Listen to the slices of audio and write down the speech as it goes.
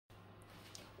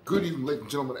Good evening, ladies and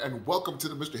gentlemen, and welcome to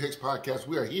the Mr. Hicks Podcast.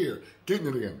 We are here, getting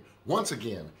it in, once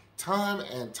again, time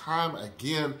and time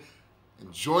again,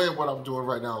 enjoying what I'm doing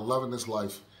right now, loving this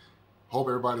life. Hope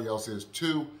everybody else is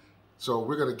too. So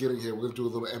we're going to get in here. We're going to do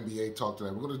a little NBA talk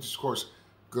tonight. We're going to, of course,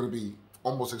 going to be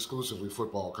almost exclusively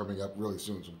football coming up really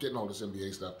soon. So I'm getting all this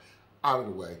NBA stuff out of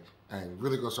the way and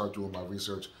really going to start doing my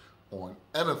research on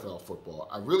NFL football.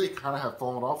 I really kind of have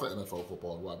fallen off of NFL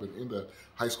football. I've been into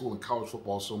high school and college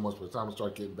football so much by the time I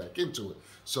start getting back into it.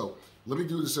 So let me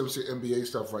do this NBA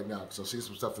stuff right now because I've seen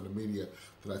some stuff in the media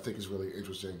that I think is really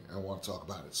interesting and I want to talk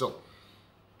about it. So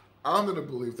I'm going to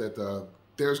believe that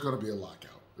there's going to be a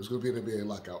lockout. There's going to be an NBA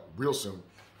lockout real soon.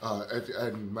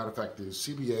 And matter of fact, the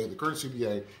current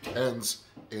CBA ends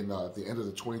in the end of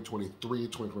the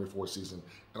 2023-2024 season.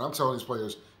 And I'm telling these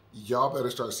players, y'all better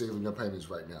start saving your pennies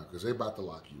right now because they're about to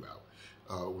lock you out.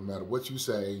 No matter what you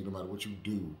say, no matter what you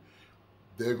do,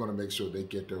 they're going to make sure they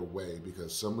get their way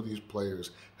because some of these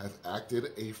players have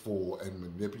acted a fool and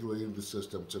manipulated the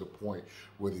system to the point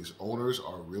where these owners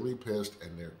are really pissed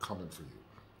and they're coming for you.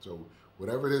 So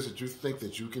whatever it is that you think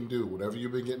that you can do, whatever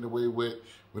you've been getting away with,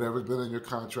 whatever's been in your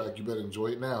contract, you better enjoy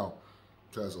it now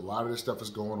because a lot of this stuff is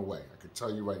going away. I can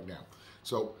tell you right now.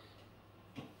 So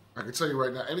I can tell you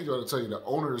right now, anybody will tell you that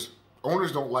owners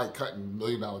don't like cutting $1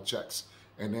 million checks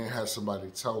and then have somebody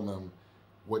tell them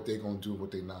what they're going to do and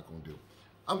what they're not going to do.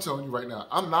 I'm telling you right now,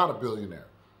 I'm not a billionaire.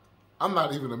 I'm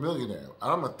not even a millionaire.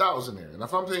 I'm a thousandaire. And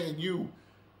if I'm paying you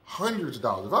hundreds of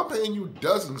dollars, if I'm paying you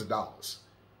dozens of dollars,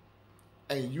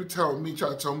 and you try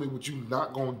to tell me what you're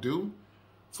not going to do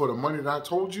for the money that I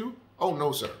told you, oh,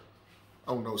 no, sir.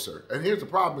 Oh, no, sir. And here's the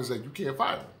problem is that you can't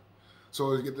fire them.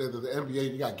 So the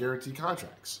NBA, you got guaranteed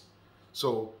contracts.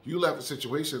 So you left in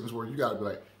situations where you got to be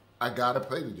like, I got to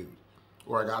play the dude.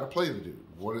 Or I got to play the dude.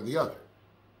 One or the other.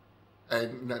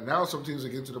 And now some teams are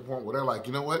getting to the point where they're like,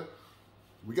 you know what?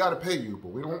 We got to pay you,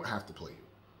 but we don't have to play you.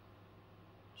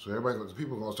 So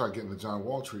people are going to start getting the John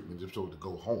Wall treatment just to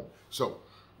go home. So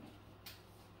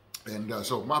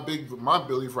my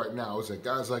belief right now is that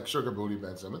guys like Sugar Booty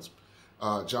Ben Simmons,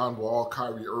 John Wall,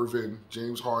 Kyrie Irving,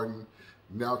 James Harden,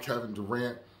 now Kevin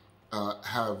Durant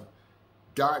have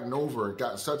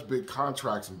gotten such big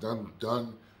contracts and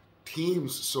done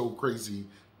teams so crazy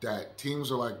that teams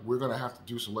are like, we're going to have to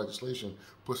do some legislation,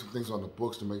 put some things on the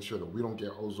books to make sure that we don't get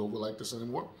hosed over like this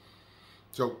anymore.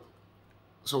 So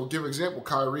give example,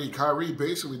 Kyrie. Kyrie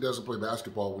basically doesn't play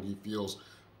basketball when he feels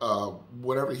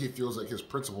whatever he feels like his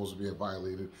principles are being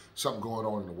violated, something going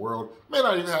on in the world, may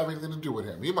not even have anything to do with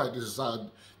him. He might decide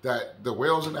that the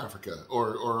whales in Africa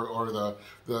or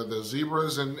the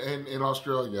zebras in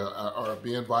Australia are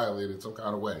being violated some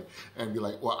kind of way and be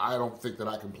like, well, I don't think that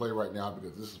I can play right now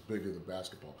because this is bigger than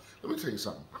basketball. Let me tell you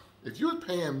something. If you're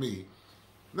paying me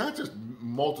not just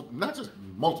multiple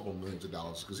millions of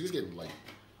dollars, because he's getting like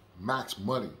max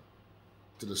money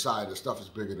to decide that stuff is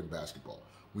bigger than basketball.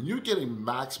 When you're getting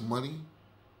max money,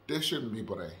 there shouldn't be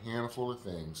but a handful of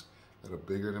things that are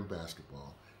bigger than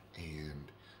basketball.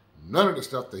 And none of the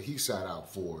stuff that he sat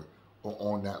out for are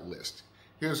on that list.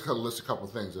 Here's a list of a couple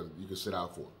of things that you can sit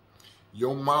out for.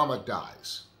 Your mama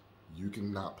dies. You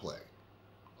cannot play.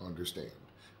 Understand.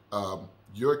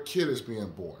 Your kid is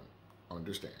being born.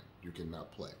 Understand. You cannot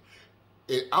play.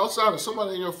 Outside of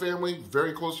somebody in your family,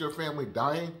 very close to your family,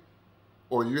 dying,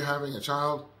 or you're having a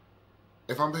child,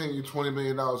 if I'm paying you $20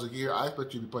 million a year, I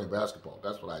expect you to be playing basketball.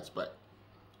 That's what I expect.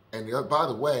 And by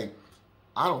the way,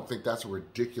 I don't think that's a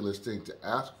ridiculous thing to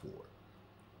ask for.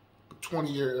 A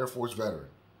 20-year Air Force veteran.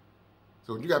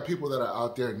 So you got people that are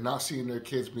out there not seeing their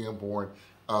kids being born,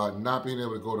 not being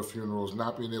able to go to funerals,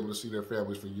 not being able to see their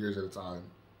families for years at a time.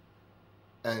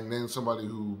 And then somebody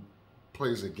who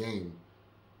plays a game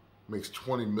makes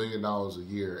 $20 million a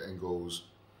year and goes,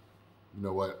 you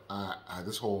know what,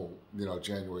 this whole,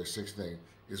 January 6th thing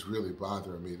is really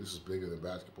bothering me. This is bigger than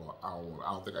basketball.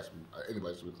 I don't think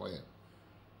anybody should be playing.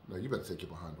 No, you better take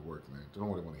your behind to work, man. Don't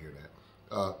really want to hear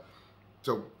that.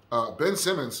 So Ben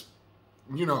Simmons,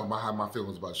 you know how my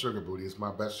feelings about Sugar Booty. It's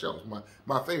my best show. It's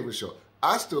my favorite show.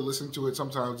 I still listen to it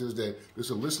sometimes to this day. Just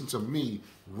to listen to me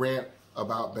rant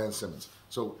about Ben Simmons.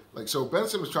 So Ben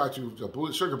Simmons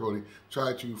Sugar Booty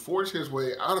tried to force his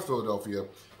way out of Philadelphia,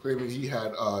 claiming he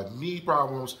had knee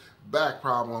problems, back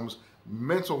problems,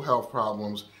 mental health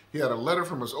problems. He had a letter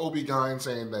from his OB-GYN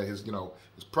saying that his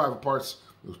private parts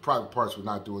were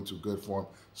not doing too good for him,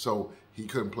 so he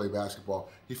couldn't play basketball.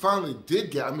 He finally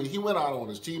did he went out on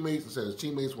his teammates and said his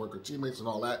teammates weren't good teammates and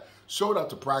all that, showed up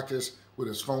to practice with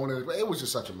his phone, and it was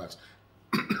just such a mess.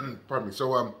 Pardon me.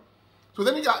 So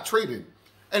then he got traded,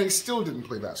 and he still didn't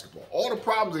play basketball. All the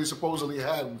problems he supposedly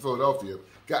had in Philadelphia,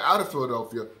 got out of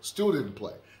Philadelphia, still didn't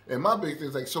play. And my big thing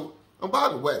is like, so, and by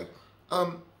the way,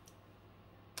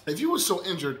 if you were so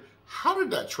injured, how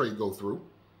did that trade go through?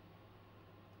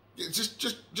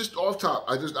 Just off top,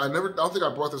 I don't think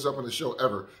I brought this up on the show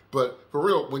ever, but for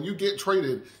real, when you get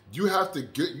traded, you have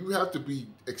to be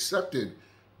accepted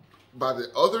by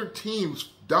the other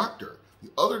team's doctor. The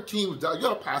other team's doctor, you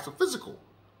got to pass a physical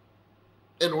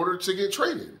in order to get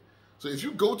traded. So if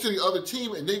you go to the other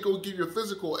team and they go give you a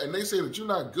physical and they say that you're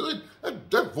not good,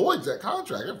 that voids that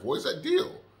contract, that voids that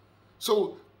deal.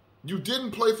 So you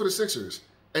didn't play for the Sixers,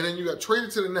 and then you got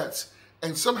traded to the Nets,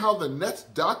 and somehow the Nets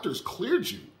doctors cleared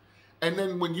you. And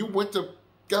then when you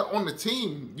got on the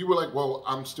team, you were like, well,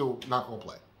 I'm still not going to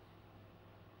play.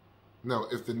 No,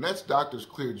 if the Nets doctors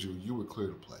cleared you, you were clear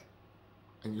to play.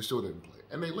 And you still didn't play.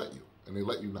 And they let you. And they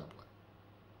let you not play.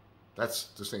 That's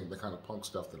the kind of punk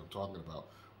stuff that I'm talking about,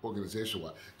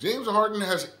 organization-wise. James Harden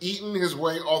has eaten his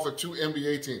way off of 2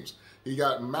 NBA teams. He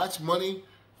got max money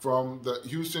from the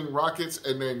Houston Rockets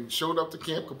and then showed up to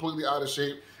camp completely out of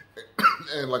shape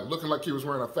and like looking like he was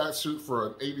wearing a fat suit for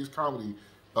an 80s comedy,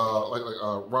 like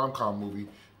a rom-com movie.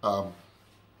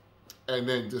 And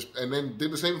then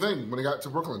did the same thing when he got to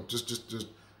Brooklyn. Just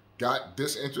got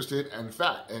disinterested and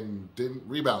fat and didn't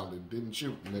rebound and didn't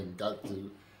shoot, and then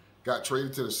got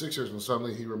traded to the Sixers, and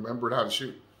suddenly he remembered how to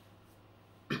shoot.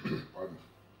 Pardon.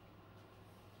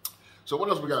 So what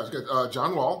else we got? We got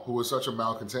John Wall, who was such a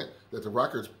malcontent that the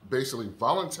Rockets basically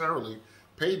voluntarily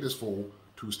paid this fool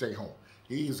to stay home.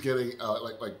 He's getting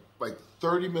like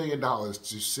 $30 million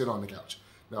to sit on the couch.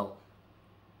 Now,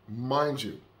 mind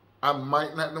you, I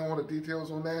might not know all the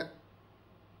details on that,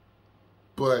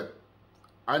 but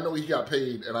I know he got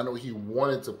paid, and I know he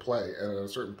wanted to play, and at a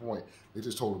certain point, they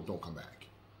just told him, don't come back.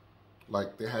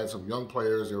 Like, they had some young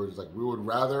players, they were just like, we would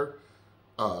rather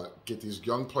get these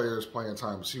young players playing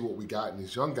time, see what we got in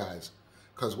these young guys,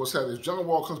 because what's happening, if John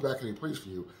Wall comes back and he plays for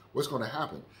you, what's going to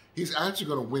happen? He's actually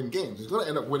going to win games. He's going to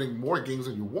end up winning more games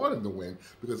than you want him to win,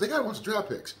 because they got a bunch of draft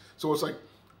picks. So it's like,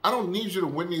 I don't need you to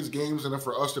win these games enough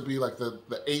for us to be like the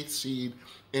 8th seed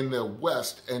in the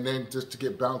West and then just to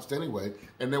get bounced anyway,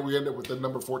 and then we end up with the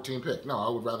number 14 pick. No,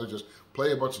 I would rather just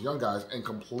play a bunch of young guys and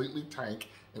completely tank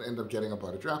and end up getting a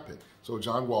better draft pick. So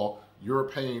John Wall, you're a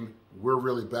pain, we're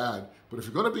really bad, but if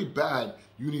you're going to be bad,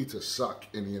 you need to suck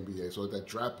in the NBA so that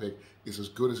draft pick is as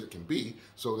good as it can be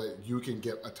so that you can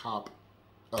get a top,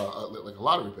 like a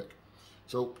lottery pick.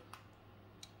 So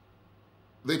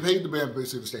they paid the man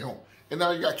basically to stay home. And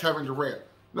now you got Kevin Durant.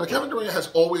 Now, Kevin Durant has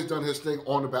always done his thing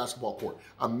on the basketball court.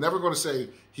 I'm never going to say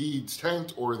he's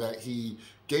tanked or that he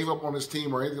gave up on his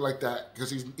team or anything like that,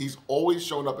 because he's always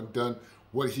shown up and done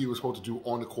what he was supposed to do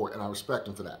on the court, and I respect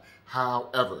him for that.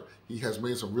 However, he has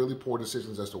made some really poor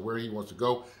decisions as to where he wants to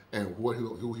go and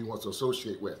who he wants to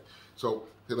associate with. So,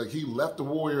 like, he left the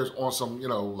Warriors on some,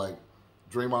 like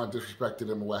Draymond disrespected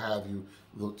him or what have you.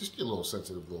 Just get a little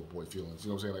sensitive little boy feelings. You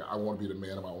know what I'm saying? Like, I want to be the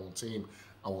man of my own team.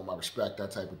 I want my respect, that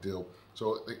type of deal.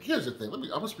 So like, here's the thing. I'm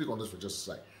going to speak on this for just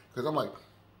a sec. Because I'm like,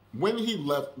 when he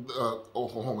left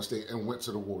Oklahoma State and went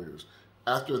to the Warriors,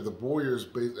 after the Warriors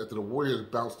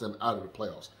bounced them out of the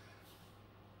playoffs,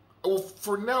 I will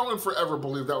for now and forever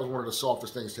believe that was one of the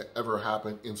softest things to ever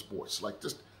happen in sports. Like,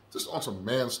 just on some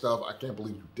man stuff. I can't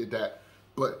believe you did that.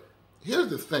 But here's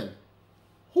the thing.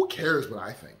 Who cares what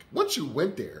I think? Once you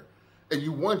went there and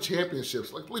you won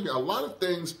championships, like, believe me, a lot of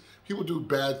things, people do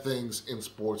bad things in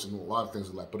sports and a lot of things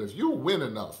in life. But if you win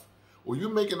enough or you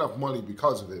make enough money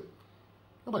because of it,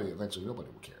 nobody will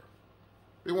care.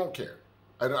 They won't care.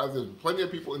 There's plenty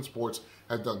of people in sports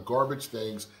have done garbage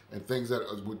things and things that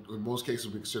would, in most cases,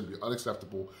 would be considered to be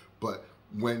unacceptable. But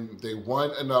when they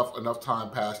won enough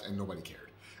time passed and nobody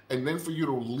cared. And then for you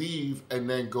to leave and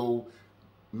then go,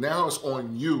 now it's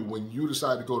on you when you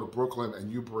decide to go to Brooklyn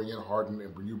and you bring in Harden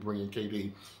and you bring in KD.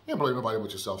 You can't blame nobody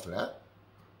but yourself for that.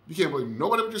 You can't blame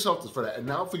nobody but yourself for that. And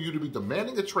now for you to be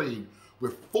demanding a trade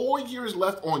with 4 years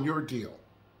left on your deal.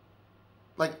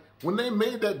 Like, when they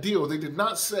made that deal, they did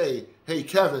not say, hey,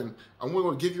 Kevin, I'm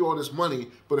going to give you all this money,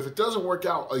 but if it doesn't work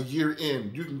out a year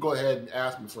in, you can go ahead and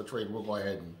ask me for a trade. We'll go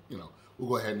ahead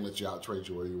and let you out, trade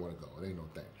you where you want to go. It ain't no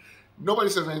thing. Nobody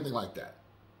says anything like that.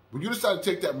 When you decide to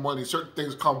take that money, certain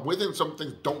things come with it and some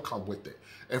things don't come with it.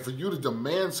 And for you to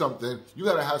demand something, you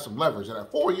got to have some leverage. And at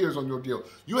 4 years on your deal,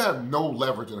 you have no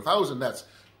leverage. And if I was the Nets,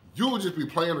 you would just be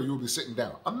playing or you would be sitting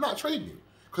down. I'm not trading you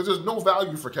because there's no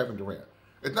value for Kevin Durant.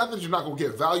 It's not that you're not going to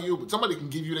get value, but somebody can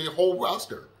give you their whole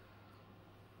roster.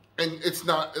 And it's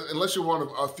not, unless you're one of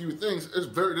a few things,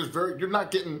 you're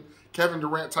not getting Kevin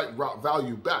Durant type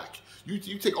value back.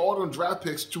 You take all them draft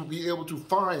picks to be able to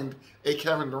find a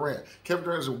Kevin Durant. Kevin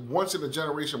Durant is a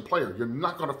once-in-a-generation player. You're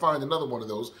not going to find another one of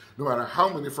those, no matter how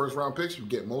many first-round picks you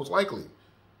get, most likely.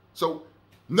 So,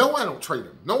 no, I don't trade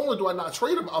him. Not only do I not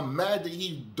trade him, I'm mad that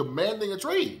he's demanding a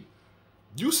trade.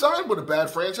 You signed with a bad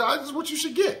franchise, this is what you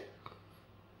should get.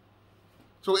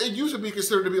 So it used to be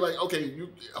considered to be like, okay,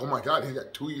 oh my God, he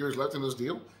got 2 years left in this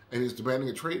deal, and he's demanding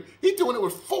a trade. He's doing it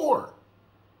with 4.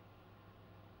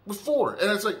 With 4.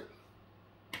 And it's like,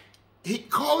 he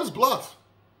called his bluff.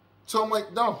 So I'm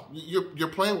like, no, you're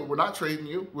playing. We're not trading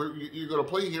you. You're going to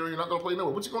play here. You're not going to play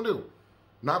nowhere. What's he going to do?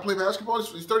 Not play basketball?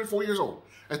 He's 34 years old.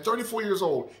 At 34 years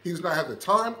old, he does not have the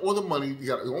time or the money.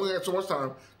 He only had so much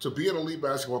time to be an elite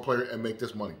basketball player and make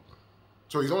this money.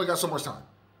 So he's only got so much time.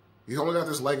 He's only got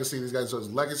this legacy. These guys, so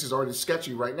his legacy is already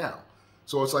sketchy right now.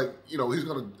 So it's like, he's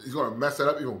gonna mess that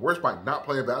up even worse by not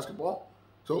playing basketball.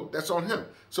 So that's on him.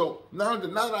 So now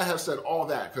that I have said all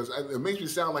that, because it makes me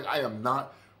sound like I am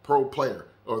not pro player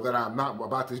or that I'm not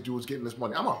about these dudes getting this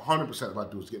money. I'm 100%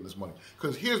 about dudes getting this money.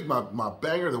 Because here's my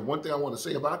banger. The one thing I want to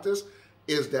say about this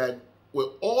is that with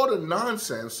all the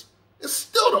nonsense, it's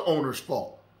still the owner's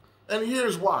fault. And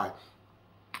here's why.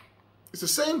 It's the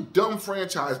same dumb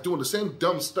franchise doing the same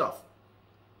dumb stuff.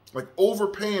 Like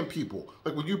overpaying people.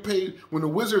 Like when the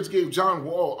Wizards gave John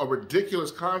Wall a ridiculous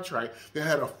contract that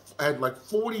had like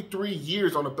 43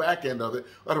 years on the back end of it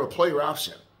out of a player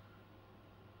option.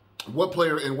 What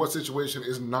player in what situation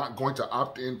is not going to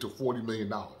opt into $40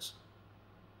 million?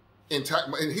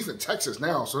 And he's in Texas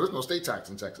now, so there's no state tax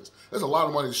in Texas. There's a lot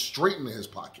of money straight into his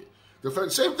pocket.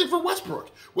 Same thing for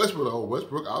Westbrook.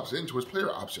 Westbrook opts into his player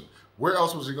option. Where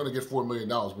else was he going to get $4 million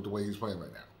with the way he's playing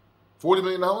right now? $40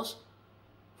 million?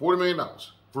 $40 million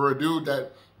for a dude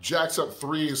that jacks up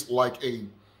threes like a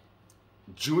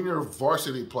junior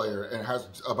varsity player and has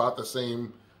about the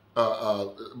same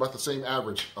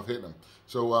average of hitting them.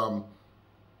 So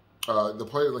the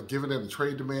players like giving in the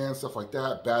trade demand, stuff like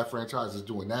that. Bad franchises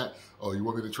doing that. Oh, you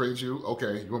want me to trade you?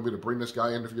 Okay. You want me to bring this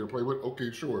guy in if you're gonna play with?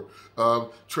 Okay, sure.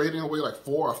 Trading away like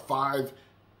 4 or 5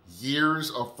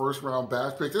 years of first-round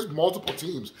draft picks. There's multiple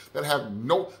teams that have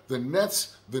the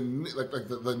Nets, the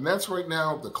Nets right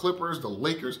now, the Clippers, the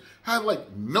Lakers have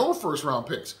like no first-round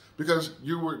picks because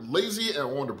you were lazy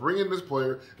and wanted to bring in this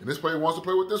player, and this player wants to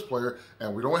play with this player,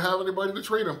 and we don't have anybody to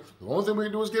trade him. The only thing we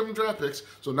can do is give him draft picks.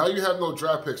 So now you have no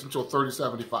draft picks until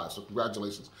 30-75. So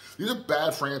congratulations. These are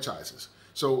bad franchises.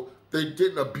 So they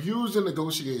didn't abuse the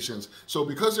negotiations. So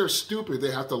because they're stupid,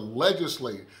 they have to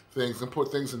legislate things and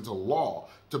put things into law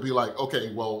to be like,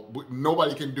 okay, well,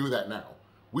 nobody can do that now.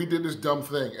 We did this dumb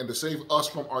thing, and to save us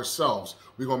from ourselves,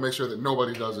 we're going to make sure that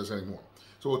nobody does this anymore.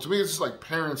 So to me, it's just like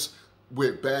parents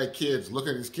with bad kids looking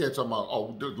at these kids talking about,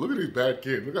 oh, dude, look at these bad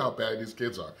kids. Look at how bad these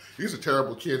kids are. These are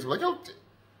terrible kids. We're like, oh,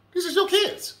 these are your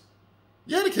kids.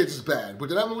 Yeah, the kids is bad. But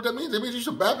that what that means? It means you're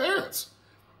some bad parents.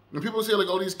 And people say like,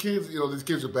 oh, these kids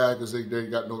are bad because they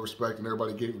got no respect and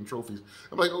everybody gave them trophies.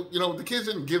 I'm like, oh, the kids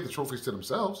didn't give the trophies to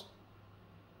themselves.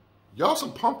 Y'all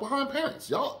some punk behind parents.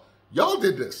 Y'all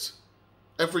did this.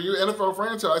 And for your NFL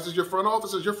franchises, your front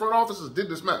offices did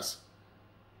this mess.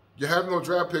 You have no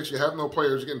draft picks, you have no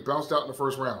players, you're getting bounced out in the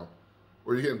first round.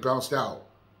 Or you're getting bounced out.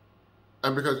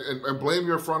 And blame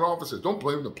your front offices. Don't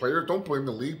blame the players, don't blame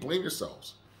the league, blame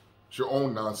yourselves. It's your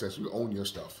own nonsense. You own your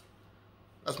stuff.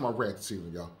 That's my rant this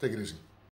evening, y'all. Take it easy.